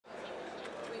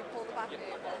the back of it.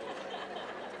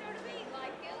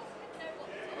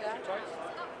 Yeah.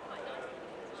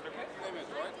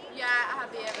 Yeah, I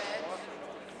have the image.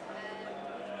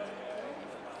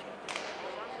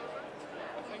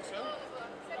 I think so.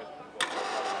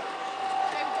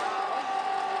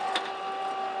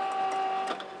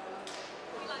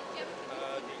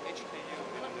 The HKU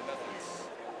in the Netherlands.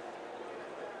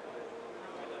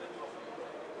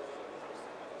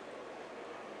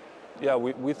 Yeah,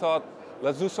 we thought,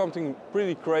 let's do something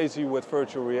pretty crazy with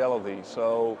virtual reality.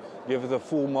 So give it a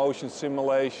full motion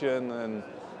simulation and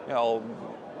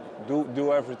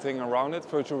do everything around it.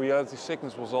 Virtual reality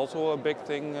sickness was also a big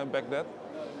thing back then.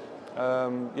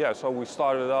 Yeah, so we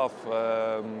started off,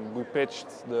 we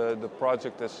pitched the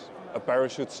project as a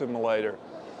parachute simulator.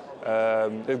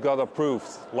 It got approved,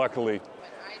 luckily.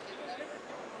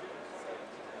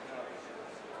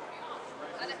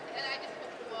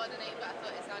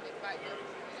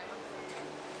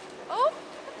 Oh!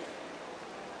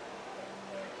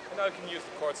 And now you can use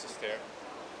the cords to steer.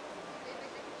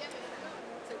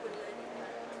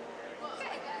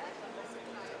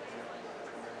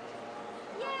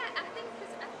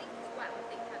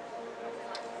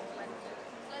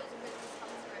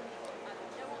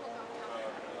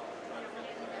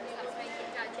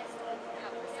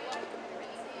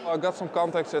 I got some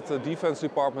contacts at the defense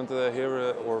department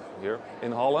here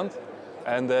in Holland,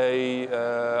 and they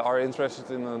are interested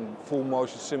in a full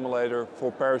motion simulator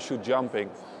for parachute jumping.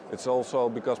 It's also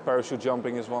because parachute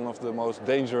jumping is one of the most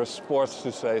dangerous sports,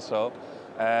 to say so.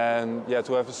 And yeah,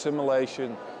 to have a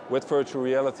simulation with virtual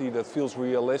reality that feels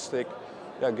realistic,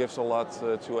 yeah, gives a lot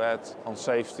to add on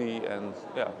safety and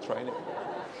training.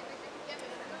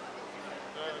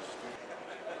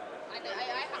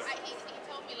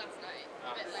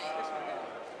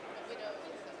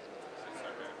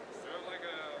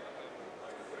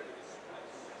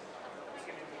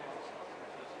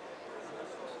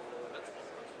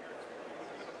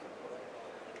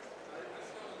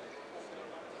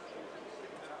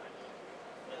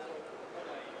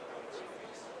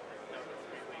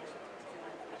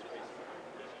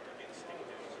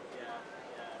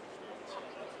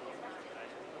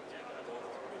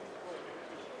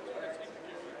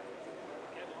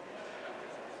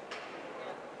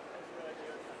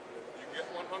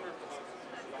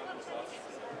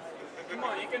 Come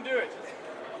on, you can do it.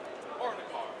 Or in the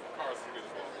car. The car is good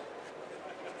as well.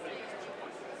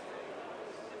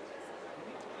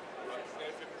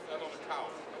 And on the cow.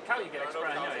 Cow you get extra,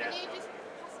 no, yeah. Can you just